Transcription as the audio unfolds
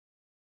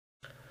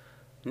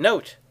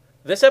Note: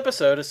 this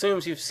episode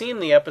assumes you've seen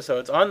the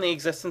episodes on the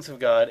existence of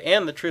God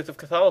and the truth of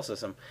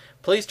Catholicism.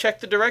 Please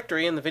check the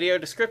directory in the video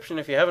description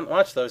if you haven't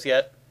watched those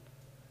yet.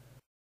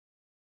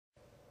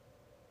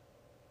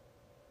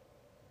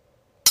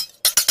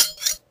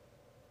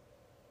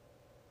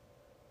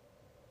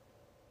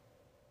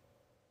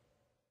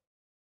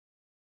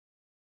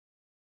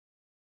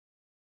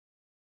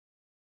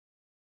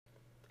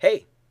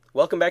 Hey,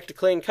 welcome back to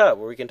Clean Cut,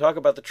 where we can talk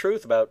about the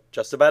truth about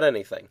just about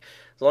anything,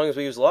 as long as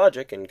we use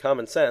logic and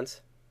common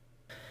sense.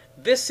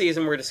 This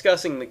season we're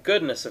discussing the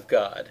goodness of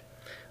God.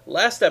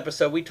 Last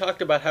episode we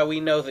talked about how we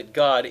know that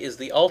God is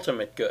the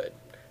ultimate good.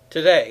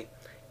 Today,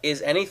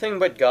 is anything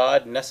but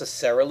God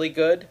necessarily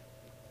good?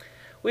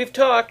 We've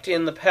talked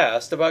in the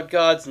past about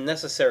God's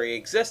necessary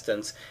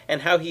existence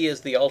and how he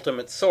is the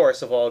ultimate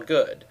source of all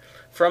good.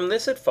 From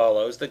this it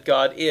follows that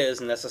God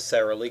is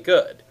necessarily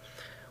good.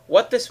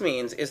 What this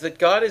means is that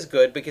God is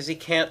good because he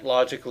can't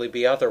logically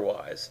be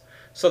otherwise.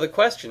 So the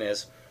question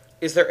is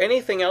there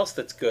anything else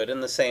that's good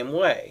in the same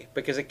way,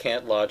 because it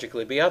can't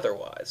logically be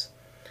otherwise?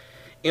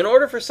 In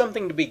order for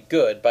something to be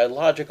good by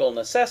logical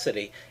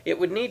necessity, it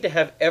would need to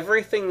have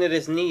everything that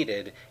is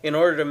needed in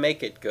order to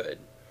make it good.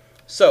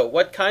 So,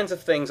 what kinds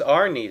of things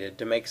are needed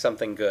to make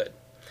something good?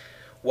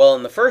 Well,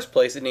 in the first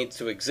place, it needs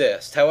to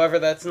exist. However,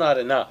 that's not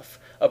enough.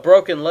 A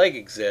broken leg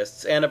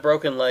exists, and a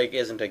broken leg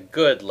isn't a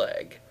good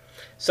leg.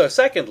 So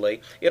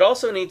secondly, it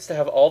also needs to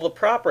have all the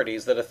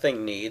properties that a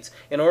thing needs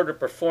in order to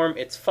perform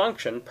its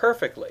function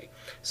perfectly.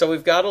 So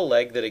we've got a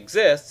leg that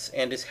exists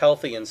and is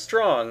healthy and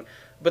strong,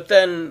 but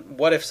then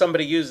what if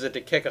somebody uses it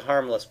to kick a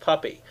harmless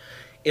puppy?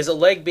 Is a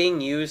leg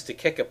being used to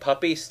kick a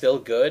puppy still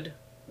good?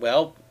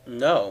 Well,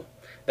 no.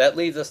 That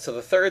leads us to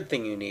the third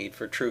thing you need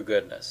for true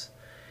goodness.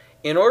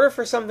 In order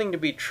for something to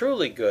be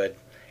truly good,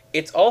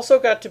 it's also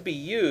got to be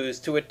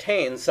used to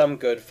attain some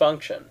good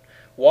function.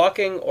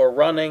 Walking or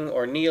running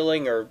or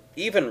kneeling or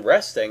even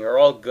resting are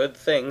all good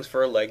things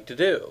for a leg to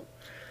do.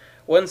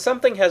 When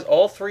something has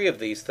all three of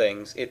these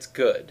things, it's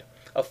good.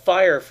 A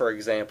fire, for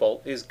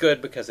example, is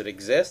good because it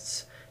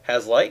exists,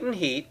 has light and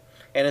heat,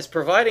 and is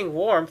providing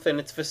warmth in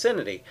its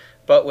vicinity,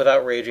 but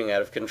without raging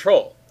out of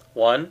control.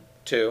 1,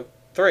 2,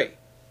 3.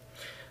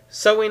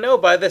 So we know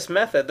by this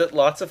method that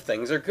lots of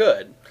things are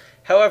good.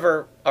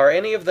 However, are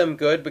any of them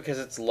good because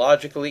it's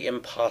logically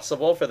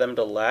impossible for them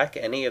to lack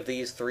any of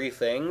these three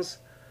things?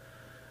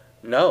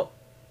 No.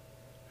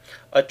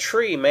 A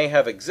tree may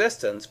have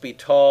existence, be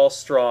tall,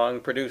 strong,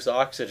 produce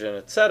oxygen,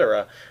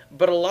 etc.,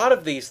 but a lot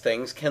of these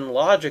things can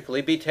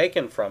logically be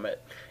taken from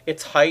it.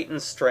 Its height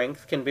and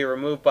strength can be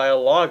removed by a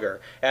logger,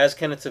 as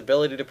can its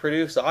ability to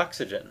produce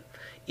oxygen.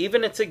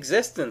 Even its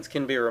existence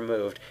can be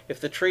removed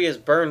if the tree is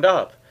burned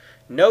up.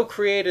 No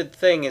created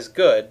thing is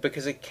good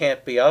because it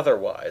can't be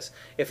otherwise.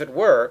 If it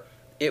were,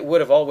 it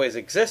would have always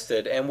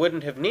existed and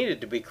wouldn't have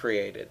needed to be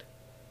created.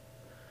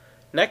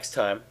 Next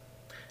time,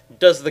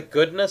 does the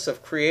goodness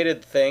of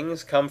created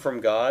things come from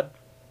God?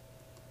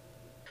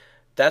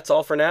 That's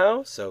all for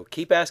now, so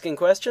keep asking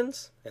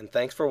questions, and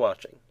thanks for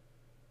watching.